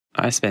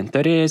I spent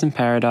 30 days in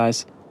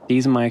paradise.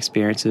 These are my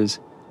experiences.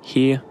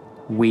 Here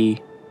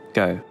we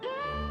go.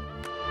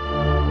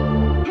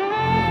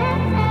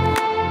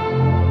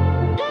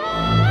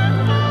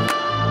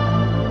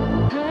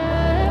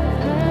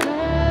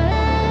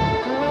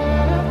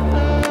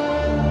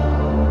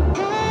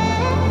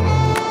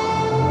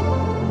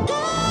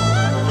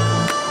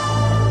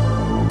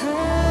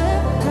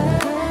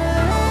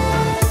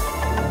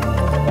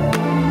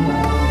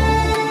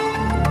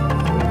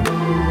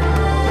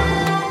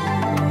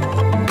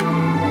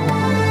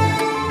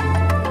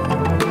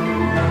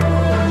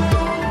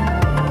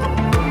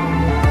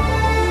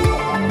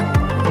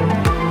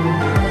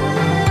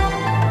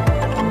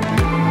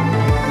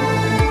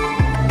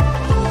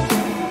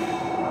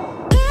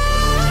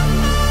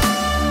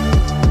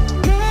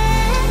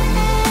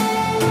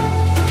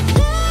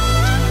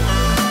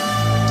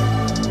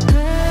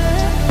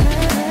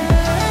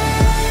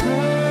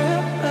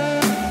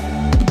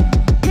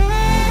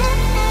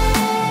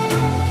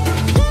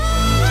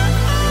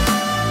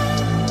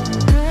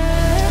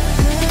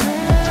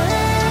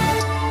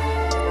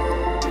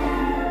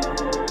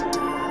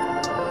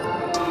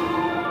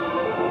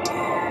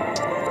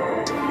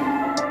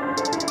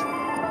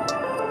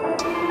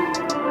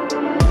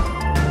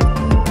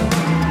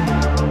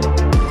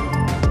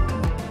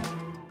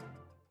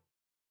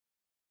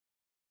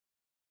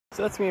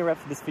 So that's me a wrap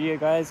for this video,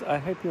 guys. I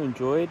hope you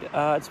enjoyed.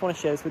 I just want to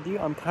share this with you.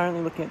 I'm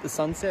currently looking at the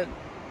sunset.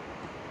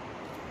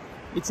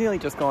 It's nearly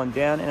just gone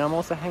down, and I'm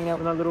also hanging out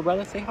with my little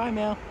brother. Say hi,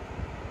 Mal.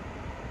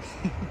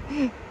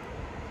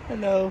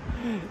 Hello.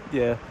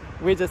 Yeah,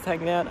 we're just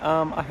hanging out.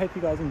 I hope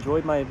you guys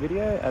enjoyed my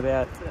video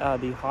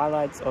about the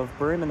highlights of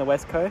Broome and the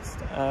West Coast.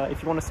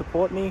 If you want to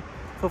support me,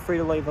 feel free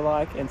to leave a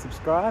like and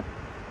subscribe.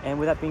 And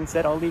with that being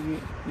said, I'll leave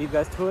you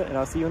guys to it, and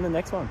I'll see you in the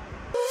next one.